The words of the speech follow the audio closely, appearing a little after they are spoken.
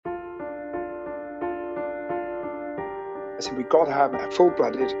said, we've got to have a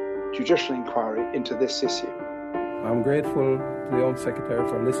full-blooded judicial inquiry into this issue. I'm grateful to the Home Secretary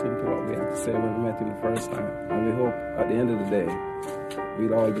for listening to what we had to say when we met him the first time. And we hope at the end of the day,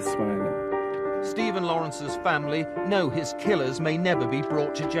 we'll all be smiling. Stephen Lawrence's family know his killers may never be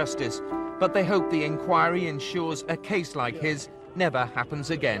brought to justice, but they hope the inquiry ensures a case like his never happens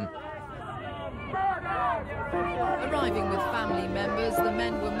again. Arriving with family members, the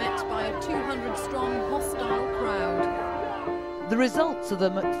men were met by a 200-strong hostile crowd. The results of the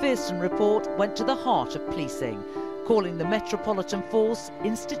Macpherson report went to the heart of policing, calling the Metropolitan Force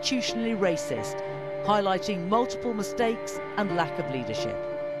institutionally racist, highlighting multiple mistakes and lack of leadership.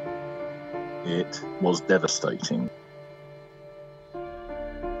 It was devastating.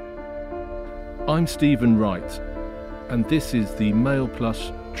 I'm Stephen Wright, and this is the Mail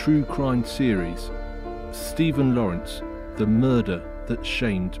Plus True Crime series, Stephen Lawrence, the murder that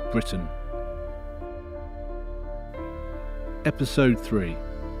shamed Britain. Episode 3,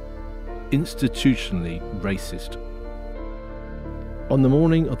 Institutionally Racist. On the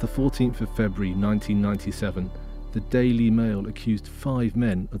morning of the 14th of February 1997, the Daily Mail accused 5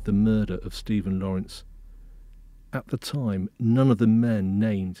 men of the murder of Stephen Lawrence. At the time, none of the men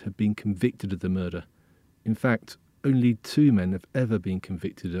named had been convicted of the murder. In fact, only 2 men have ever been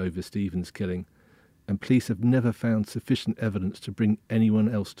convicted over Stephen's killing, and police have never found sufficient evidence to bring anyone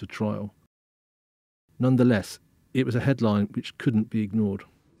else to trial. Nonetheless, it was a headline which couldn't be ignored.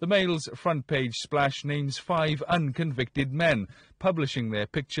 The Mail's front page splash names 5 unconvicted men, publishing their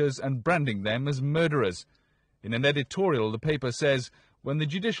pictures and branding them as murderers. In an editorial, the paper says, when the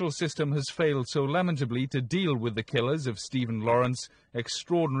judicial system has failed so lamentably to deal with the killers of Stephen Lawrence,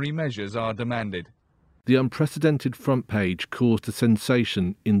 extraordinary measures are demanded. The unprecedented front page caused a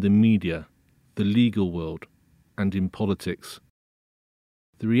sensation in the media, the legal world, and in politics.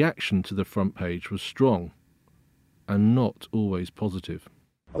 The reaction to the front page was strong, and not always positive.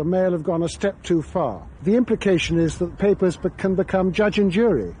 The Mail have gone a step too far. The implication is that papers can become judge and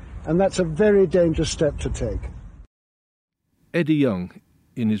jury, and that's a very dangerous step to take. Eddie Young,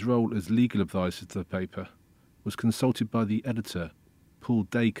 in his role as legal advisor to the paper, was consulted by the editor, Paul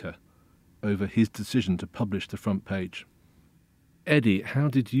Dacre, over his decision to publish the front page. Eddie, how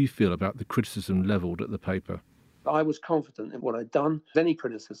did you feel about the criticism levelled at the paper? I was confident in what I'd done. Any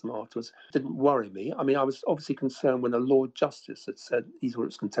criticism afterwards didn't worry me. I mean, I was obviously concerned when a Lord Justice had said these were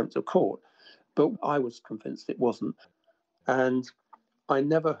contempt of court, but I was convinced it wasn't. And I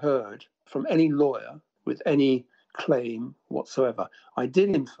never heard from any lawyer with any claim whatsoever. I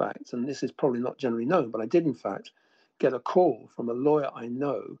did, in fact, and this is probably not generally known, but I did, in fact, get a call from a lawyer I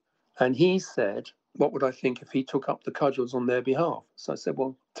know, and he said, what would I think if he took up the cudgels on their behalf? So I said,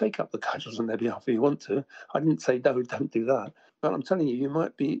 well, take up the cudgels on their behalf if you want to. I didn't say, no, don't do that. But I'm telling you, you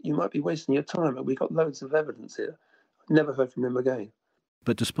might be wasting your time. And we got loads of evidence here. Never heard from him again.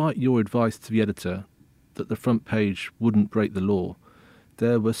 But despite your advice to the editor that the front page wouldn't break the law,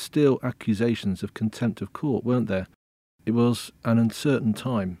 there were still accusations of contempt of court, weren't there? It was an uncertain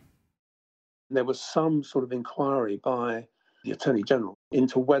time. There was some sort of inquiry by the Attorney General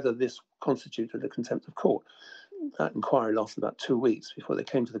into whether this constituted a contempt of court. That inquiry lasted about 2 weeks before they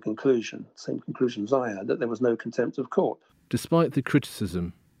came to the conclusion, same conclusion as I had, that there was no contempt of court. Despite the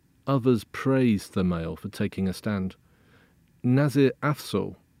criticism, others praised the Mail for taking a stand. Nazir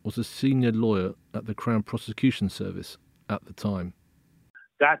Afzal was a senior lawyer at the Crown Prosecution Service at the time.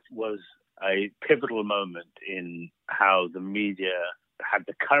 That was a pivotal moment in how the media had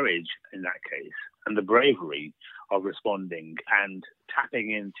the courage in that case and the bravery of responding and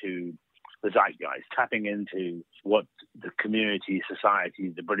tapping into the zeitgeist, tapping into what the community,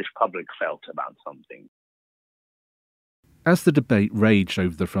 society, the British public felt about something. As the debate raged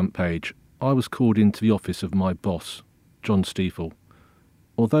over the front page, I was called into the office of my boss, John Stiefel.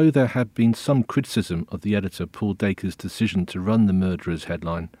 Although there had been some criticism of the editor Paul Dacre's decision to run the murderers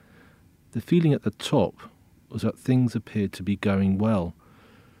headline, the feeling at the top was that things appeared to be going well.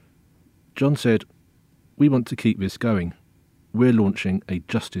 John said, "We want to keep this going. We're launching a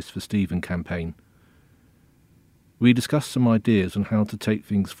Justice for Stephen campaign." We discussed some ideas on how to take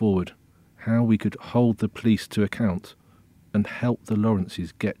things forward, how we could hold the police to account and help the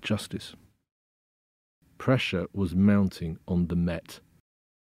Lawrences get justice. Pressure was mounting on the Met.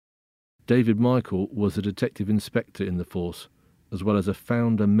 David Michael was a detective inspector in the force, as well as a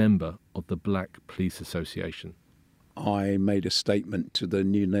founder member of the Black Police Association. I made a statement to the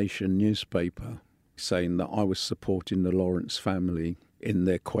New Nation newspaper saying that I was supporting the Lawrence family in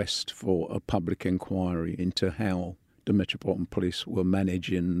their quest for a public inquiry into how the Metropolitan Police were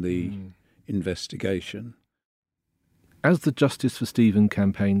managing the investigation. As the Justice for Stephen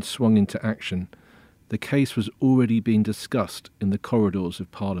campaign swung into action, the case was already being discussed in the corridors of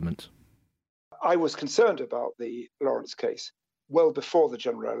Parliament. I was concerned about the Lawrence case well before the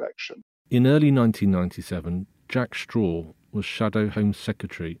general election. In early 1997, Jack Straw was Shadow Home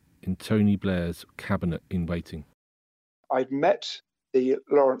Secretary in Tony Blair's cabinet in waiting. I'd met the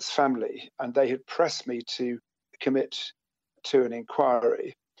Lawrence family and they had pressed me to commit to an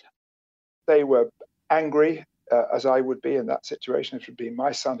inquiry. They were angry, as I would be in that situation. It would be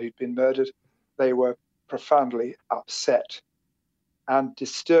my son who'd been murdered. They were profoundly upset and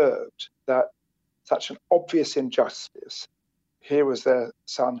disturbed that such an obvious injustice. Here was their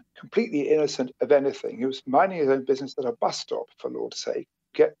son, completely innocent of anything. He was minding his own business at a bus stop, for Lord's sake,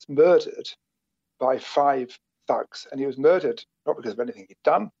 gets murdered by 5 thugs. And he was murdered not because of anything he'd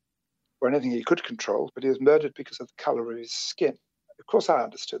done or anything he could control, but he was murdered because of the colour of his skin. Of course, I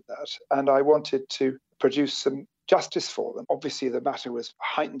understood that, and I wanted to produce some justice for them. Obviously, the matter was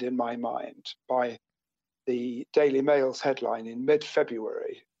heightened in my mind by the Daily Mail's headline in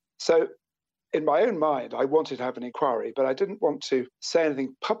mid-February. So in my own mind, I wanted to have an inquiry, but I didn't want to say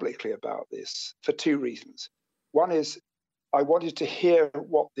anything publicly about this for 2 reasons. One is I wanted to hear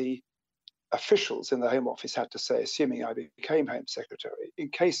what the officials in the Home Office had to say, assuming I became Home Secretary, in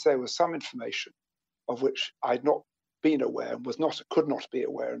case there was some information of which I'd not been aware and could not be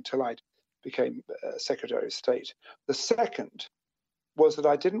aware until I became Secretary of State. The second was that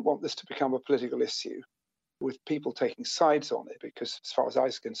I didn't want this to become a political issue with people taking sides on it, because as far as I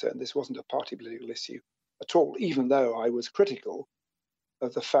was concerned, this wasn't a party political issue at all, even though I was critical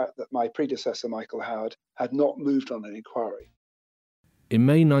of the fact that my predecessor, Michael Howard, had not moved on an inquiry. In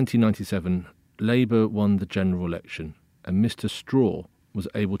May 1997, Labour won the general election and Mr Straw was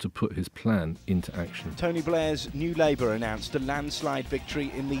able to put his plan into action. Tony Blair's New Labour announced a landslide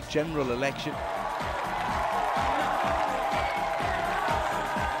victory in the general election.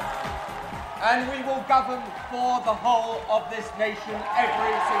 And we will govern for the whole of this nation,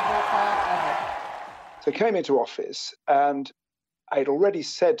 every single part of it. So I came into office and I'd already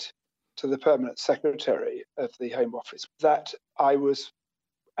said to the Permanent Secretary of the Home Office that I was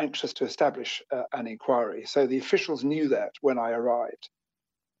anxious to establish an inquiry. So the officials knew that when I arrived.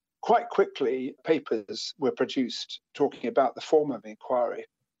 Quite quickly, papers were produced talking about the form of inquiry.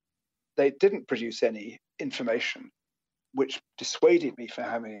 They didn't produce any information which dissuaded me from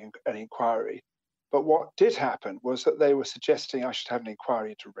having an inquiry. But what did happen was that they were suggesting I should have an inquiry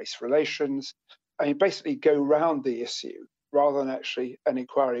into race relations. I mean, basically go round the issue rather than actually an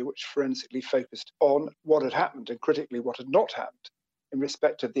inquiry which forensically focused on what had happened and critically what had not happened in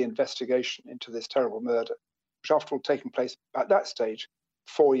respect of the investigation into this terrible murder, which after all had taken place at that stage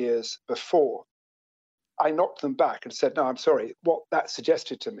 4 years before. I knocked them back and said, no, I'm sorry. What that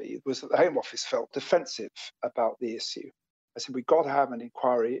suggested to me was that the Home Office felt defensive about the issue. I said, we've got to have an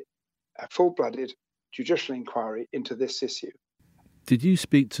inquiry, a full-blooded judicial inquiry into this issue. Did you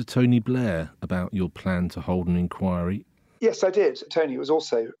speak to Tony Blair about your plan to hold an inquiry? Yes, I did. Tony was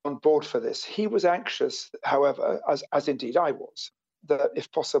also on board for this. He was anxious, however, as indeed I was, that if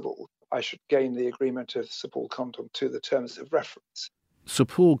possible, I should gain the agreement of Sir Paul Condon to the terms of reference. Sir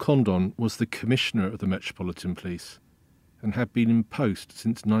Paul Condon was the Commissioner of the Metropolitan Police and had been in post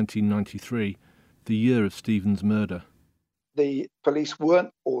since 1993, the year of Stephen's murder. The police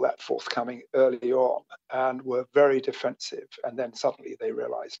weren't all that forthcoming early on and were very defensive, and then suddenly they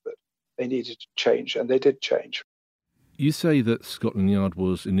realised that they needed to change, and they did change. You say that Scotland Yard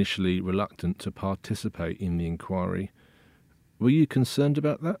was initially reluctant to participate in the inquiry. Were you concerned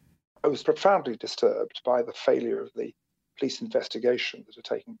about that? I was profoundly disturbed by the failure of the police investigation that had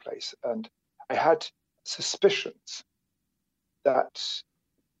taken place, and I had suspicions that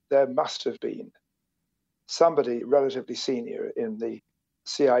there must have been somebody relatively senior in the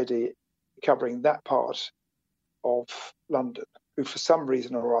CID covering that part of London who for some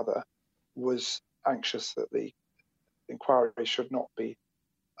reason or other was anxious that the inquiry should not be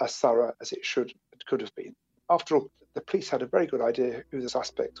as thorough as it could have been. After all, the police had a very good idea who the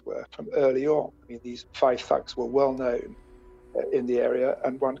suspects were from early on. I mean, these 5 thugs were well known in the area,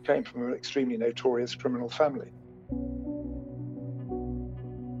 and one came from an extremely notorious criminal family.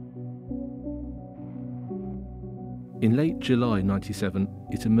 In late July 1997,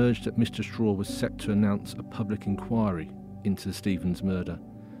 it emerged that Mr Straw was set to announce a public inquiry into Stephen's murder.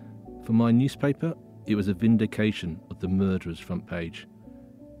 For my newspaper, it was a vindication of the murderer's front page.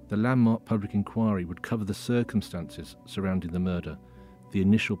 The landmark public inquiry would cover the circumstances surrounding the murder, the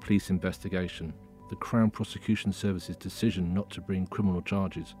initial police investigation, the Crown Prosecution Service's decision not to bring criminal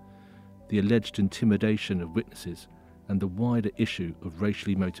charges, the alleged intimidation of witnesses, and the wider issue of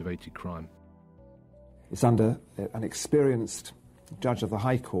racially motivated crime. It's under an experienced judge of the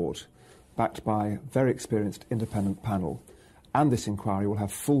High Court backed by a very experienced independent panel, and this inquiry will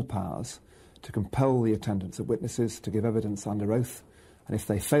have full powers to compel the attendance of witnesses to give evidence under oath, and if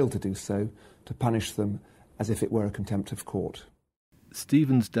they fail to do so, to punish them as if it were a contempt of court.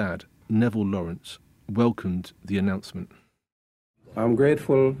 Stephen's dad, Neville Lawrence, welcomed the announcement. I'm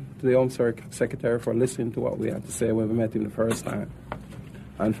grateful to the Home Secretary for listening to what we had to say when we met him the first time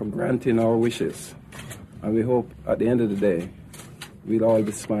and for granting our wishes. And we hope at the end of the day, we'll all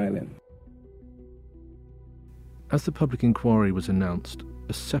be smiling. As the public inquiry was announced,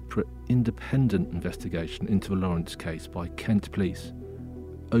 a separate independent investigation into the Lawrence case by Kent Police,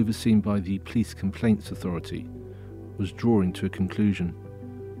 overseen by the Police Complaints Authority, was drawing to a conclusion.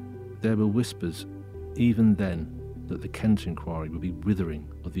 There were whispers, even then, that the Kent inquiry would be withering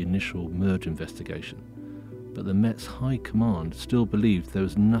of the initial murder investigation, but the Met's High Command still believed there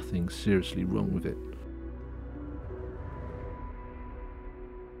was nothing seriously wrong with it.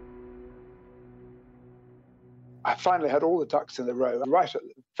 I finally had all the ducks in a row right at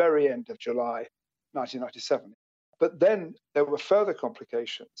the very end of July 1997. But then there were further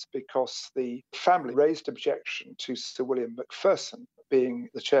complications because the family raised objection to Sir William Macpherson being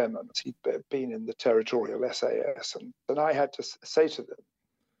the chairman. He'd been in the territorial SAS, and I had to say to them,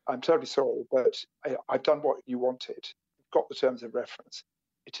 I'm terribly sorry, but I've done what you wanted. You've got the terms of reference.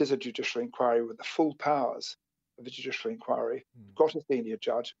 It is a judicial inquiry with the full powers of a judicial inquiry. You've got a senior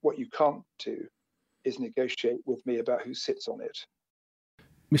judge. What you can't do is negotiate with me about who sits on it.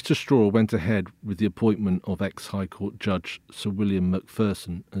 Mr Straw went ahead with the appointment of ex-High Court Judge Sir William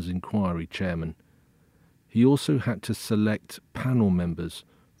Macpherson as inquiry chairman. He also had to select panel members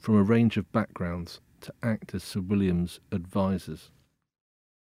from a range of backgrounds to act as Sir William's advisors.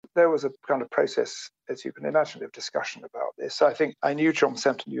 There was a kind of process, as you can imagine, of discussion about this. I think I knew John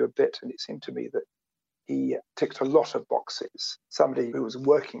Sempton a bit, and it seemed to me that he ticked a lot of boxes. Somebody who was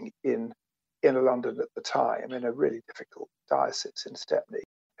working in inner London at the time, in a really difficult diocese in Stepney,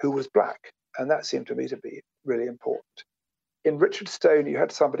 who was black, and that seemed to me to be really important. In Richard Stone, you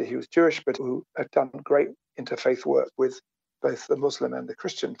had somebody who was Jewish, but who had done great interfaith work with both the Muslim and the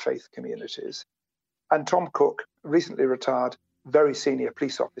Christian faith communities. And Tom Cook, recently retired, very senior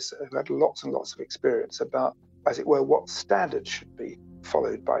police officer, who had lots and lots of experience about, as it were, what standards should be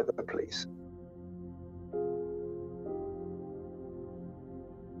followed by the police.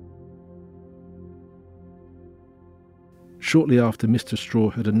 Shortly after Mr Straw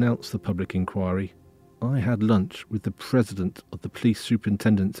had announced the public inquiry, I had lunch with the president of the Police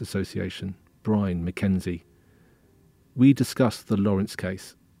Superintendents Association, Brian Mackenzie. We discussed the Lawrence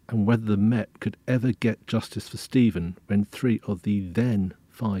case and whether the Met could ever get justice for Stephen when 3 of the then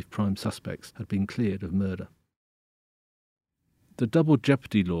 5 prime suspects had been cleared of murder. The double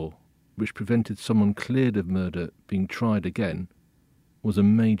jeopardy law, which prevented someone cleared of murder being tried again, was a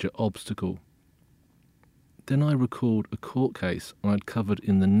major obstacle. Then I recalled a court case I had covered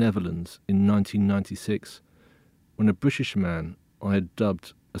in the Netherlands in 1996, when a British man I had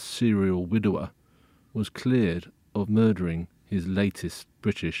dubbed a serial widower was cleared of murdering his latest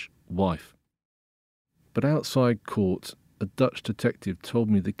British wife. But outside court, a Dutch detective told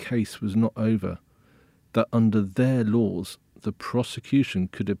me the case was not over, that under their laws the prosecution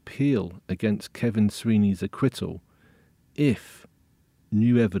could appeal against Kevin Sweeney's acquittal if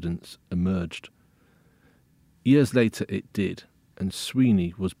new evidence emerged. Years later it did, and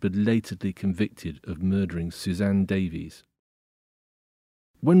Sweeney was belatedly convicted of murdering Suzanne Davies.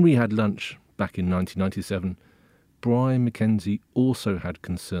 When we had lunch back in 1997, Brian Mackenzie also had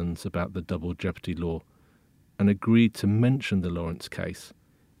concerns about the double jeopardy law and agreed to mention the Lawrence case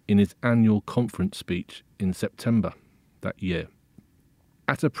in his annual conference speech in September that year.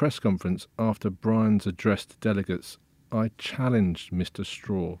 At a press conference after Brian's address to delegates, I challenged Mr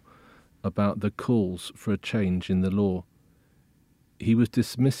Straw about the calls for a change in the law. He was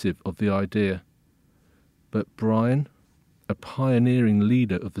dismissive of the idea, but Brian, a pioneering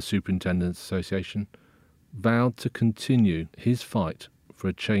leader of the Superintendents Association, vowed to continue his fight for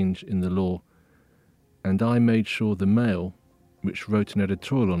a change in the law, and I made sure the Mail, which wrote an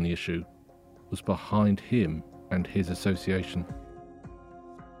editorial on the issue, was behind him and his association.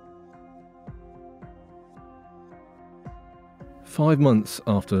 Five months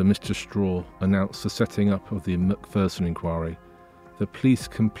after Mr Straw announced the setting up of the Macpherson inquiry, the Police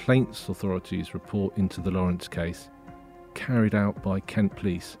Complaints Authority's report into the Lawrence case, carried out by Kent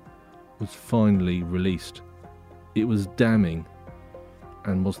Police, was finally released. It was damning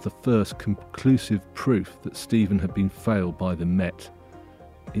and was the first conclusive proof that Stephen had been failed by the Met.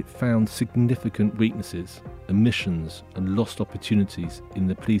 It found significant weaknesses, omissions and lost opportunities in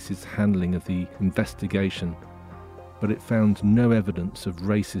the police's handling of the investigation, but it found no evidence of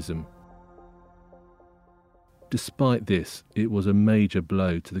racism Despite this, it was a major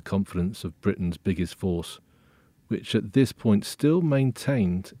blow to the confidence of Britain's biggest force, which at this point still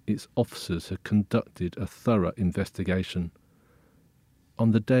maintained its officers had conducted a thorough investigation.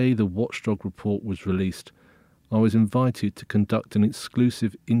 On the day the watchdog report was released, I was invited to conduct an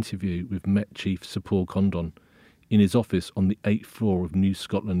exclusive interview with Met Chief Sir Paul Condon in his office on the 8th floor of New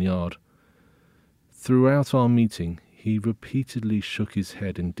Scotland Yard. Throughout our meeting, he repeatedly shook his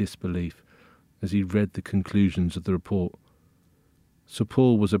head in disbelief as he read the conclusions of the report. Sir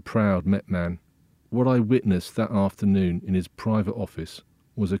Paul was a proud Met man. What I witnessed that afternoon in his private office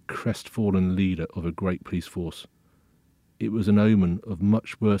was a crestfallen leader of a great police force. It was an omen of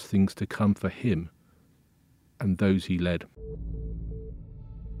much worse things to come for him and those he led.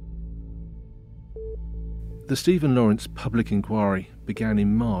 The Stephen Lawrence public inquiry began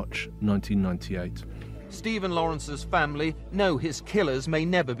in March 1998. Stephen Lawrence's family know his killers may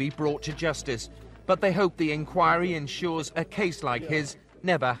never be brought to justice, but they hope the inquiry ensures a case like his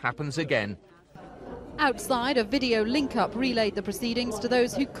never happens again. Outside, a video link-up relayed the proceedings to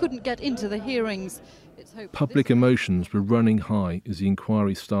those who couldn't get into the hearings. Public emotions were running high as the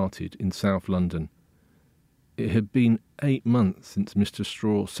inquiry started in South London. It had been 8 months since Mr.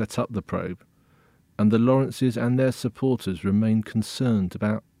 Straw set up the probe, and the Lawrences and their supporters remained concerned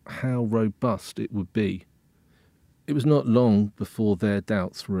about how robust it would be. It was not long before their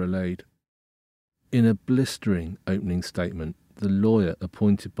doubts were allayed. In a blistering opening statement, the lawyer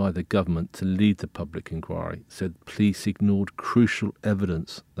appointed by the government to lead the public inquiry said police ignored crucial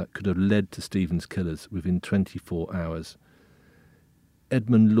evidence that could have led to Stephen's killers within 24 hours.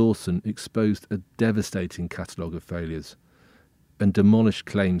 Edmund Lawson exposed a devastating catalogue of failures and demolished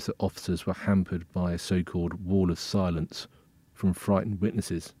claims that officers were hampered by a so-called wall of silence from frightened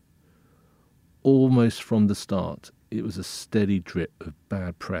witnesses. Almost from the start, it was a steady drip of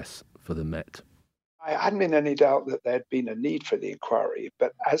bad press for the Met. I hadn't been any doubt that there had been a need for the inquiry,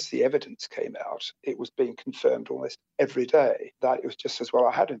 but as the evidence came out, it was being confirmed almost every day that it was just as well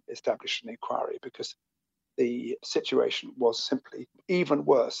I hadn't established an inquiry, because the situation was simply even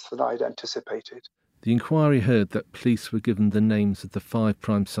worse than I'd anticipated. The inquiry heard that police were given the names of the 5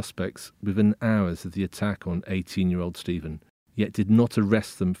 prime suspects within hours of the attack on 18-year-old Stephen, yet did not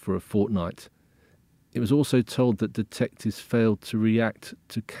arrest them for a fortnight. It was also told that detectives failed to react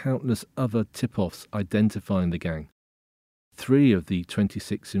to countless other tip-offs identifying the gang. 3 of the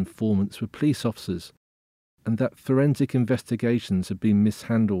 26 informants were police officers, and that forensic investigations had been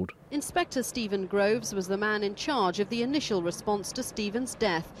mishandled. Inspector Stephen Groves was the man in charge of the initial response to Stephen's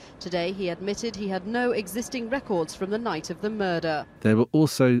death. Today he admitted he had no existing records from the night of the murder. There were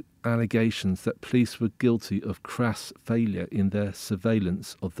also allegations that police were guilty of crass failure in their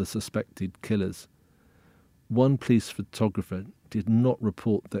surveillance of the suspected killers. One police photographer did not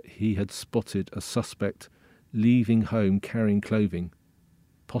report that he had spotted a suspect leaving home carrying clothing,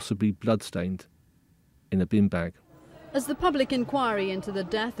 possibly bloodstained, in a bin bag. As the public inquiry into the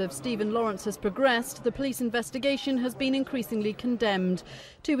death of Stephen Lawrence has progressed, the police investigation has been increasingly condemned.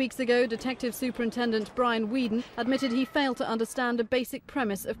 2 weeks ago, Detective Superintendent Brian Whedon admitted he failed to understand a basic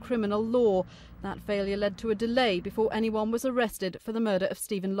premise of criminal law. That failure led to a delay before anyone was arrested for the murder of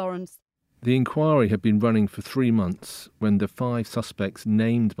Stephen Lawrence. The inquiry had been running for 3 months when the 5 suspects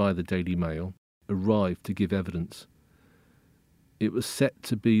named by the Daily Mail arrived to give evidence. It was set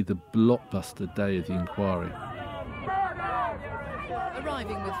to be the blockbuster day of the inquiry.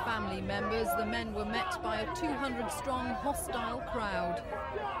 Arriving with family members, the men were met by a 200-strong hostile crowd.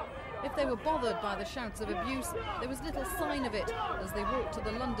 If they were bothered by the shouts of abuse, there was little sign of it as they walked to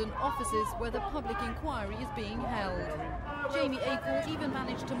the London offices where the public inquiry is being held. Jamie Acorn even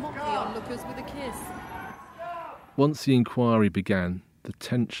managed to mock the onlookers with a kiss. Once the inquiry began, the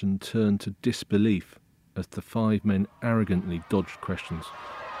tension turned to disbelief as the 5 men arrogantly dodged questions.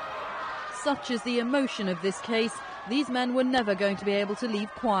 Such is the emotion of this case, these men were never going to be able to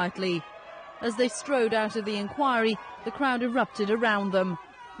leave quietly. As they strode out of the inquiry, the crowd erupted around them.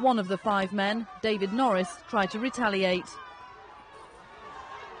 One of the 5 men, David Norris, tried to retaliate.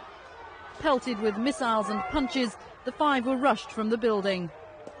 Pelted with missiles and punches, the 5 were rushed from the building.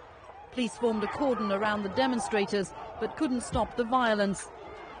 Police formed a cordon around the demonstrators, but couldn't stop the violence.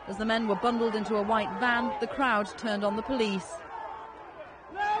 As the men were bundled into a white van, the crowd turned on the police.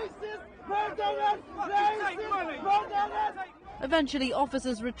 Eventually,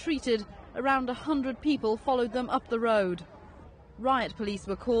 officers retreated. Around 100 people followed them up the road. Riot police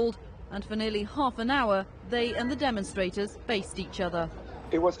were called, and for nearly half an hour, they and the demonstrators faced each other.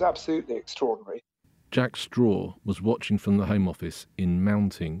 It was absolutely extraordinary. Jack Straw was watching from the Home Office in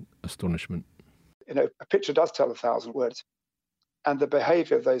mounting astonishment. You know, a picture does tell 1,000 words. And the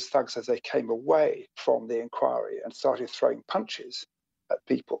behaviour of those thugs as they came away from the inquiry and started throwing punches at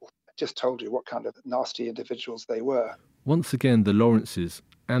people just told you what kind of nasty individuals they were. Once again, the Lawrences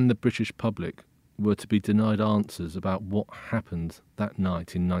and the British public were to be denied answers about what happened that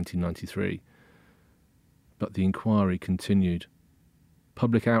night in 1993. But the inquiry continued.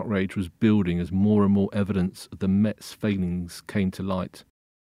 Public outrage was building as more and more evidence of the Met's failings came to light.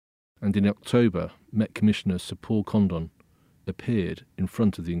 And in October, Met Commissioner Sir Paul Condon appeared in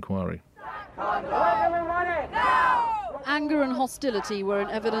front of the inquiry. Anger and hostility were in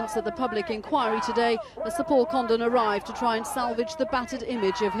evidence at the public inquiry today as Sir Paul Condon arrived to try and salvage the battered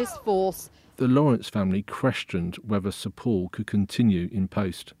image of his force. The Lawrence family questioned whether Sir Paul could continue in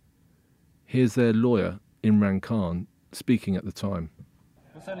post. Here's their lawyer, Imran Khan, speaking at the time.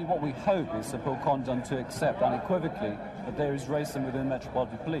 Certainly what we hope is Sir Paul Condon to accept unequivocally that there is racism within the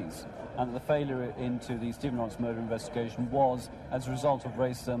Metropolitan Police and that the failure into the Stephen Lawrence murder investigation was as a result of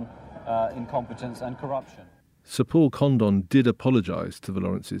racism, incompetence and corruption. Sir Paul Condon did apologise to the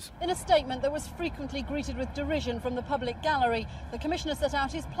Lawrences. In a statement that was frequently greeted with derision from the public gallery, the Commissioner set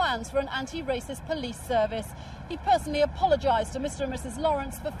out his plans for an anti-racist police service. He personally apologised to Mr and Mrs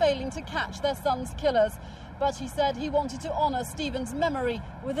Lawrence for failing to catch their son's killers. But he said he wanted to honour Stephen's memory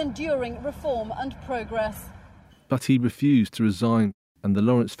with enduring reform and progress. But he refused to resign, and the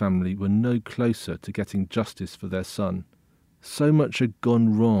Lawrence family were no closer to getting justice for their son. So much had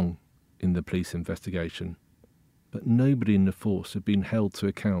gone wrong in the police investigation, but nobody in the force had been held to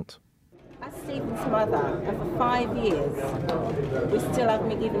account. As Stephen's mother, and for 5 years, we still haven't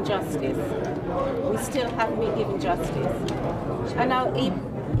been given justice. We still haven't been given justice. And now he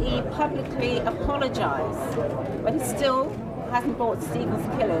publicly apologised, but he still hasn't brought Stephen's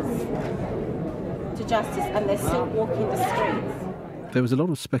killers to justice, and they're still walking the streets. There was a lot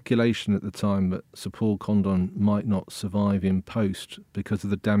of speculation at the time that Sir Paul Condon might not survive in post because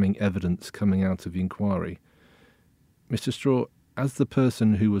of the damning evidence coming out of the inquiry. Mr Straw, as the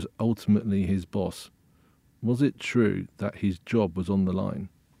person who was ultimately his boss, was it true that his job was on the line?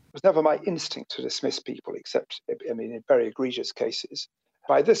 It was never my instinct to dismiss people, except, in very egregious cases.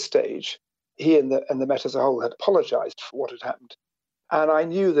 By this stage, he and the Met as a whole had apologised for what had happened. And I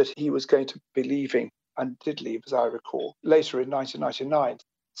knew that he was going to be leaving, and did leave, as I recall, later in 1999.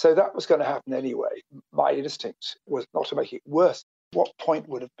 So that was going to happen anyway. My instinct was not to make it worse. What point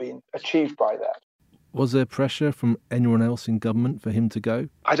would have been achieved by that? Was there pressure from anyone else in government for him to go?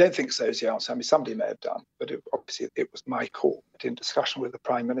 I don't think so is the answer. Somebody may have done, but obviously it was my call, in discussion with the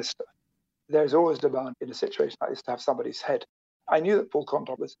Prime Minister. There's always demand in a situation like this to have somebody's head. I knew that Paul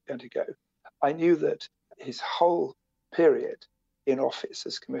Condon was going to go. I knew that his whole period in office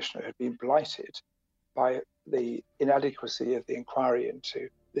as Commissioner had been blighted by the inadequacy of the inquiry into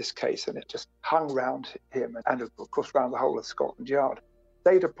this case, and it just hung round him and, of course, round the whole of Scotland Yard.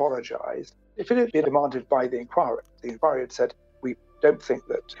 They'd apologised. If it had been demanded by the inquiry had said, we don't think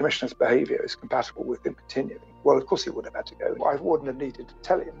that the Commissioner's behaviour is compatible with him continuing, well, of course he would have had to go. I wouldn't have needed to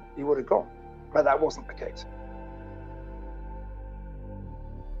tell him, he would have gone. But that wasn't the case.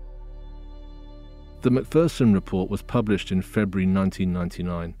 The Macpherson report was published in February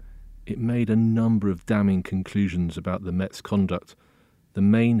 1999. It made a number of damning conclusions about the Met's conduct, the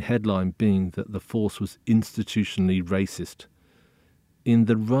main headline being that the force was institutionally racist. In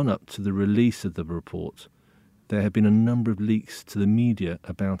the run-up to the release of the report, there have been a number of leaks to the media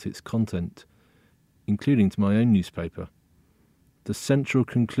about its content, including to my own newspaper. The central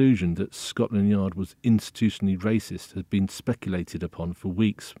conclusion that Scotland Yard was institutionally racist had been speculated upon for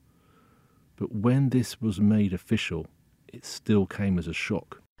weeks, but when this was made official, it still came as a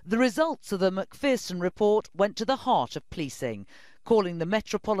shock. The results of the Macpherson report went to the heart of policing, calling the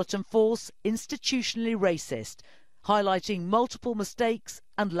Metropolitan Force institutionally racist, highlighting multiple mistakes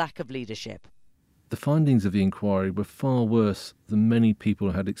and lack of leadership. The findings of the inquiry were far worse than many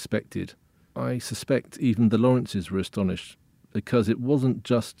people had expected. I suspect even the Lawrences were astonished, because it wasn't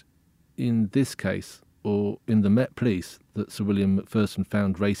just in this case or in the Met Police that Sir William Macpherson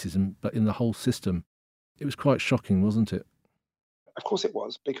found racism, but in the whole system. It was quite shocking, wasn't it? Of course it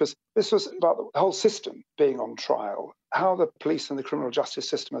was, because this was about the whole system being on trial, how the police and the criminal justice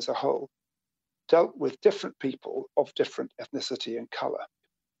system as a whole dealt with different people of different ethnicity and colour.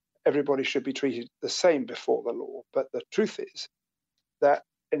 Everybody should be treated the same before the law, but the truth is that,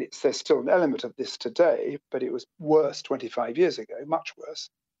 and there's still an element of this today, but it was worse 25 years ago, much worse,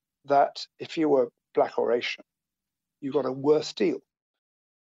 that if you were black or Asian, you got a worse deal.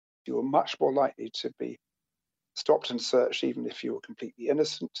 You were much more likely to be stopped and searched, even if you were completely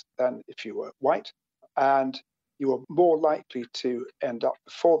innocent, than if you were white. And you are more likely to end up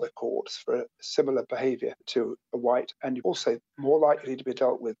before the courts for similar behaviour to a white, and you're also more likely to be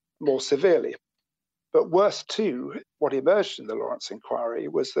dealt with more severely. But worse too, what emerged in the Lawrence inquiry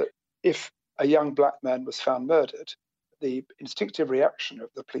was that if a young black man was found murdered, the instinctive reaction of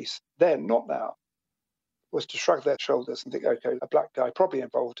the police then, not now, was to shrug their shoulders and think, OK, a black guy probably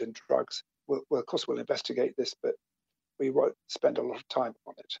involved in drugs. Well, of course, we'll investigate this, but we won't spend a lot of time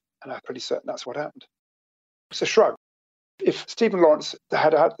on it. And I'm pretty certain that's what happened. It's a shrug. If Stephen Lawrence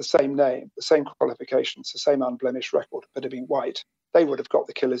had had the same name, the same qualifications, the same unblemished record, but had been white, they would have got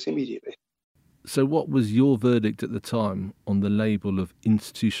the killers immediately. So what was your verdict at the time on the label of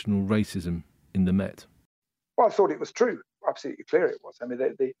institutional racism in the Met? Well, I thought it was true. Absolutely clear it was. I mean,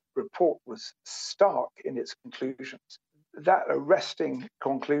 the report was stark in its conclusions. That arresting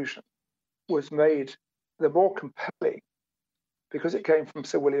conclusion was made the more compelling because it came from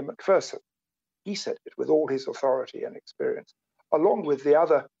Sir William Macpherson. He said it with all his authority and experience, along with the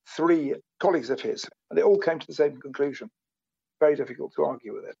other three colleagues of his, and they all came to the same conclusion. Very difficult to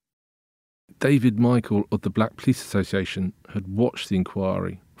argue with it. David Michael of the Black Police Association had watched the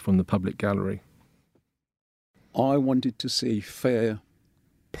inquiry from the public gallery. I wanted to see fair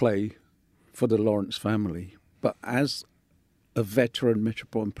play for the Lawrence family, but as a veteran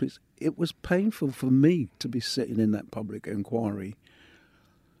Metropolitan Police, it was painful for me to be sitting in that public inquiry,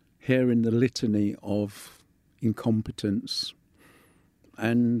 hearing the litany of incompetence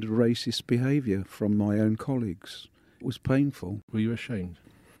and racist behaviour from my own colleagues. It was painful. Were you ashamed?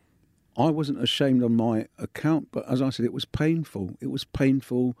 I wasn't ashamed on my account, but as I said, it was painful. It was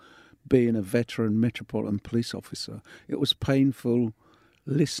painful being a veteran Metropolitan Police officer. It was painful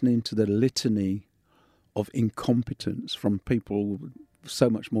listening to the litany of incompetence from people so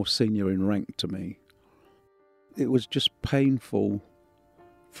much more senior in rank to me. It was just painful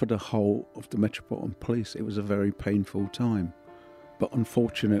for the whole of the Metropolitan Police. It was a very painful time. But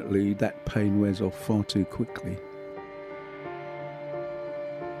unfortunately, that pain wears off far too quickly.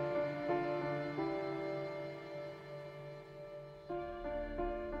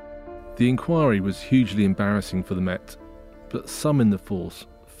 The inquiry was hugely embarrassing for the Met, but some in the force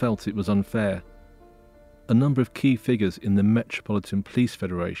felt it was unfair. A number of key figures in the Metropolitan Police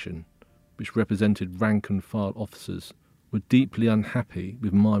Federation, which represented rank and file officers, were deeply unhappy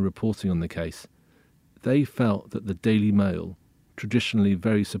with my reporting on the case. They felt that the Daily Mail, traditionally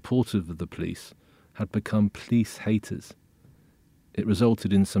very supportive of the police, had become police haters. It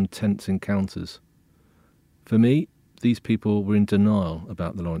resulted in some tense encounters. For me, these people were in denial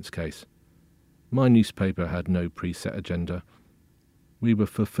about the Lawrence case. My newspaper had no preset agenda. We were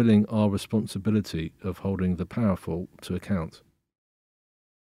fulfilling our responsibility of holding the powerful to account.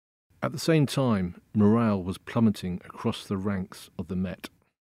 At the same time, morale was plummeting across the ranks of the Met.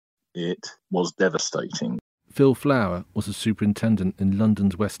 It was devastating. Phil Flower was a superintendent in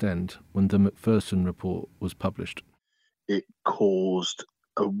London's West End when the Macpherson report was published. It caused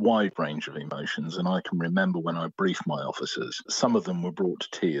a wide range of emotions, and I can remember when I briefed my officers, some of them were brought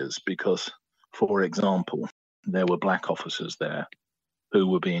to tears because, for example, there were black officers there who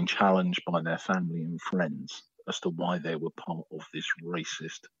were being challenged by their family and friends as to why they were part of this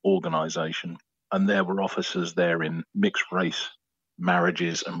racist organisation. And there were officers there in mixed race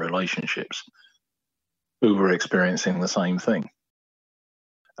marriages and relationships who were experiencing the same thing.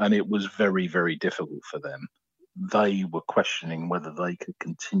 And it was very, very difficult for them. They were questioning whether they could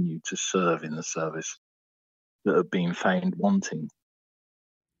continue to serve in the service that had been found wanting.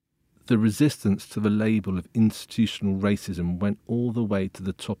 The resistance to the label of institutional racism went all the way to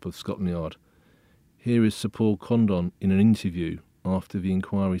the top of Scotland Yard. Here is Sir Paul Condon in an interview after the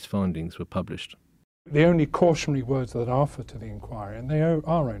inquiry's findings were published. The only cautionary words that are offered to the inquiry, and they are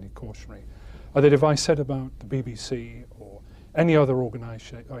only cautionary, are that if I said about the BBC or any other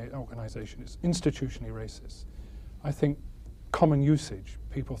organisation is institutionally racist, I think common usage,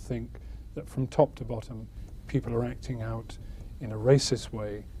 people think that from top to bottom people are acting out in a racist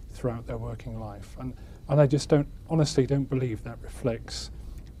way throughout their working life. And I just honestly don't believe that reflects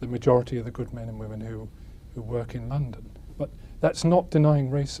the majority of the good men and women who work in London. But that's not denying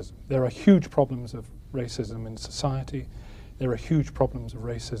racism. There are huge problems of racism in society. There are huge problems of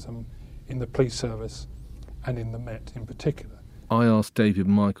racism in the police service and in the Met in particular. I asked David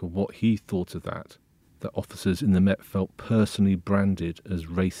Michael what he thought of that officers in the Met felt personally branded as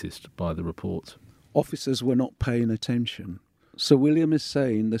racist by the report. Officers were not paying attention. Sir William is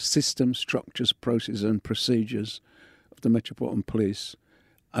saying the system, structures, processes and procedures of the Metropolitan Police,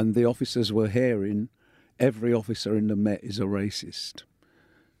 and the officers were hearing every officer in the Met is a racist.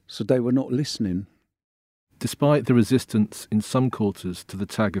 So they were not listening. Despite the resistance in some quarters to the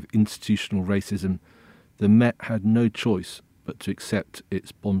tag of institutional racism, the Met had no choice but to accept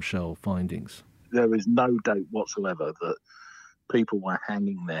its bombshell findings. There is no doubt whatsoever that people were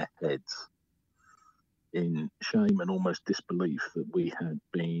hanging their heads in shame and almost disbelief that we had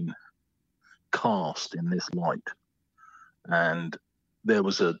been cast in this light. And there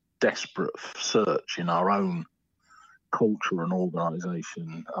was a desperate search in our own culture and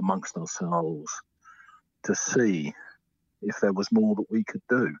organisation amongst ourselves to see if there was more that we could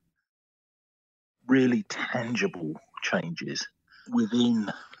do. Really tangible changes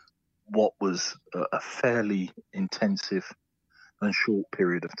within what was a fairly intensive and short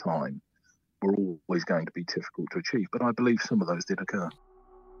period of time were always going to be difficult to achieve, but I believe some of those did occur.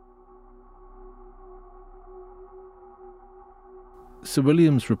 Sir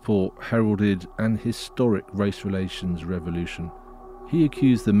William's report heralded an historic race relations revolution. He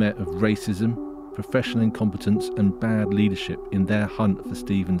accused the Met of racism, professional incompetence and bad leadership in their hunt for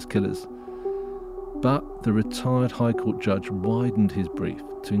Stephen's killers. But the retired High Court judge widened his brief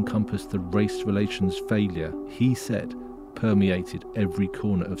to encompass the race relations failure he said permeated every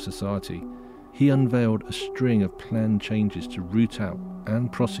corner of society. He unveiled a string of planned changes to root out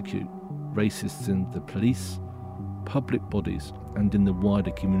and prosecute racists in the police, public bodies and in the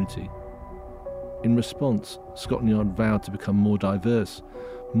wider community. In response, Scotland Yard vowed to become more diverse,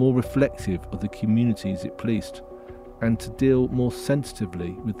 more reflective of the communities it policed, and to deal more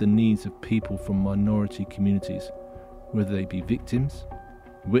sensitively with the needs of people from minority communities, whether they be victims,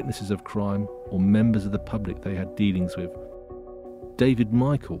 witnesses of crime or members of the public they had dealings with. David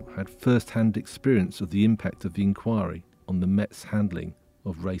Michael had first-hand experience of the impact of the inquiry on the Met's handling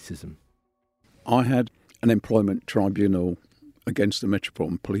of racism. I had an employment tribunal against the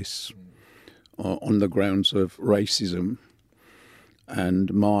Metropolitan Police on the grounds of racism,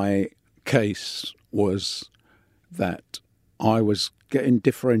 and my case was that I was getting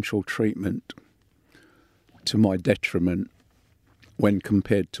differential treatment to my detriment when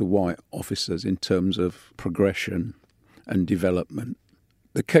compared to white officers in terms of progression and development.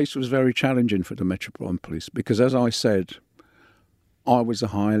 The case was very challenging for the Metropolitan Police because, as I said, I was a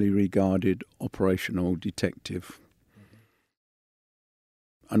highly regarded operational detective.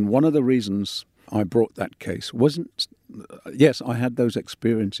 And one of the reasons I brought that case wasn't, yes, I had those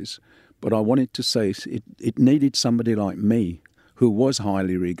experiences, but I wanted to say it needed somebody like me who was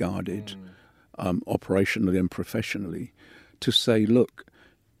highly regarded operationally and professionally to say, look,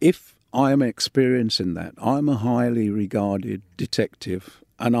 if I am experiencing that, I'm a highly regarded detective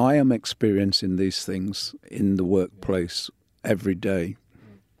and I am experiencing these things in the workplace every day,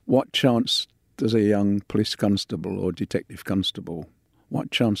 what chance does a young police constable or detective constable, what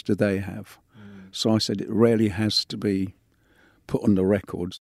chance do they have? So I said it really has to be put on the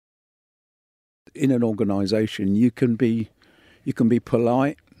records. In an organisation, you can be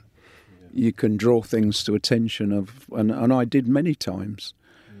polite, you can draw things to attention of, and I did many times,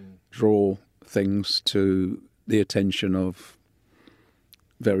 draw things to the attention of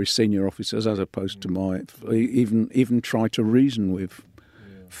very senior officers as opposed to my, even try to reason with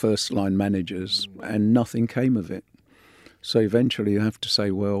first line managers, and nothing came of it. So eventually you have to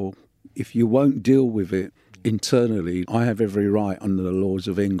say, well, if you won't deal with it internally, I have every right under the laws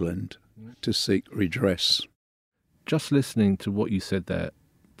of England to seek redress. Just listening to what you said there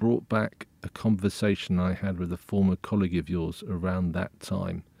brought back a conversation I had with a former colleague of yours around that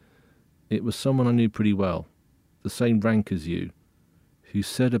time. It was someone I knew pretty well, the same rank as you, who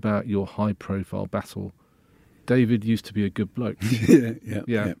said about your high-profile battle, David used to be a good bloke.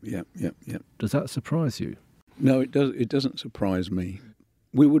 Yeah. Does that surprise you? No, it does. It doesn't surprise me.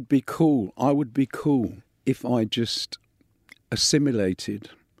 We would be cool. I would be cool if I just assimilated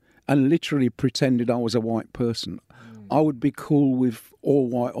and literally pretended I was a white person. I would be cool with all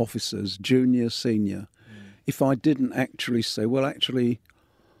white officers, junior, senior, if I didn't actually say, well, actually,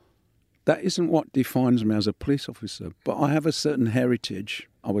 that isn't what defines me as a police officer. But I have a certain heritage.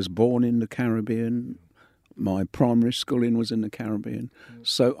 I was born in the Caribbean. My primary schooling was in the Caribbean.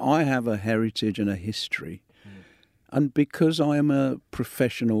 So I have a heritage and a history. And because I am a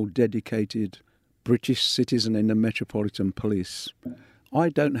professional, dedicated British citizen in the Metropolitan Police, I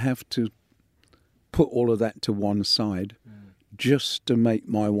don't have to put all of that to one side just to make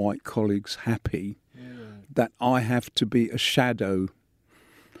my white colleagues happy, that I have to be a shadow,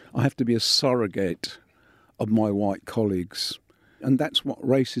 I have to be a surrogate of my white colleagues. And that's what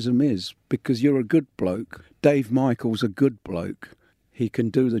racism is, because you're a good bloke. Dave Michael's a good bloke. He can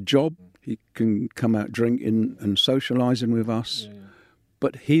do the job. He can come out drinking and socialising with us.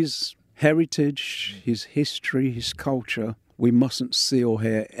 But his heritage, his history, his culture, we mustn't see or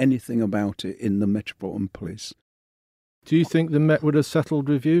hear anything about it in the Metropolitan Police. Do you think the Met would have settled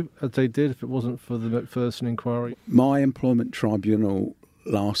with you, as they did, if it wasn't for the Macpherson inquiry? My employment tribunal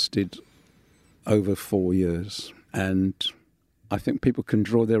lasted over 4 years, and I think people can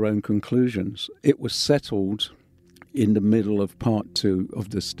draw their own conclusions. It was settled in the middle of part 2 of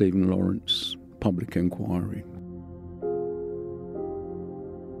the Stephen Lawrence public inquiry.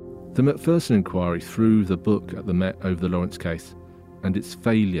 The Macpherson inquiry threw the book at the Met over the Lawrence case and its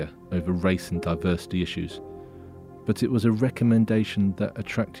failure over race and diversity issues. But it was a recommendation that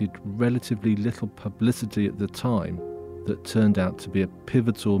attracted relatively little publicity at the time that turned out to be a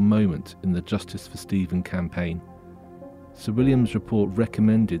pivotal moment in the Justice for Stephen campaign. Sir William's report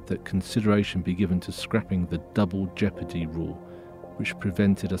recommended that consideration be given to scrapping the double jeopardy rule, which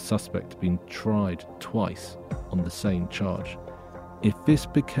prevented a suspect being tried twice on the same charge. If this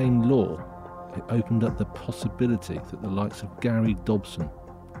became law, it opened up the possibility that the likes of Gary Dobson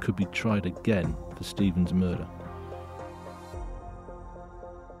could be tried again for Stephen's murder.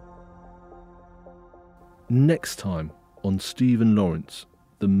 Next time on Stephen Lawrence,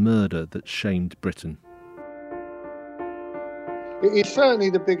 the murder that shamed Britain. It's certainly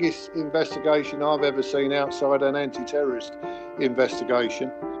the biggest investigation I've ever seen outside an anti-terrorist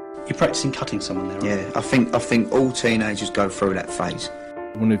investigation. You're practising cutting someone there, right? Yeah, I think all teenagers go through that phase.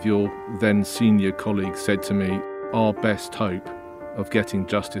 One of your then senior colleagues said to me, our best hope of getting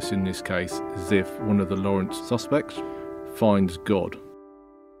justice in this case is if one of the Lawrence suspects finds God.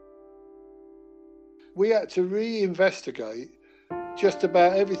 We had to re-investigate just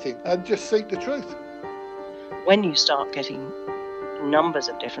about everything and just seek the truth. When you start getting numbers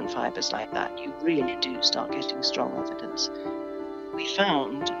of different fibres like that, you really do start getting strong evidence. We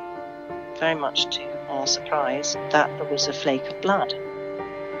found, very much to our surprise, that there was a flake of blood.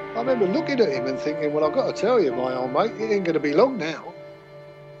 I remember looking at him and thinking, well, I've got to tell you, my old mate, it ain't going to be long now.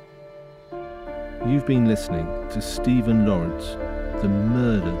 You've been listening to Stephen Lawrence, the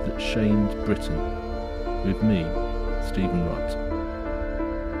murder that shamed Britain, with me, Stephen Wright.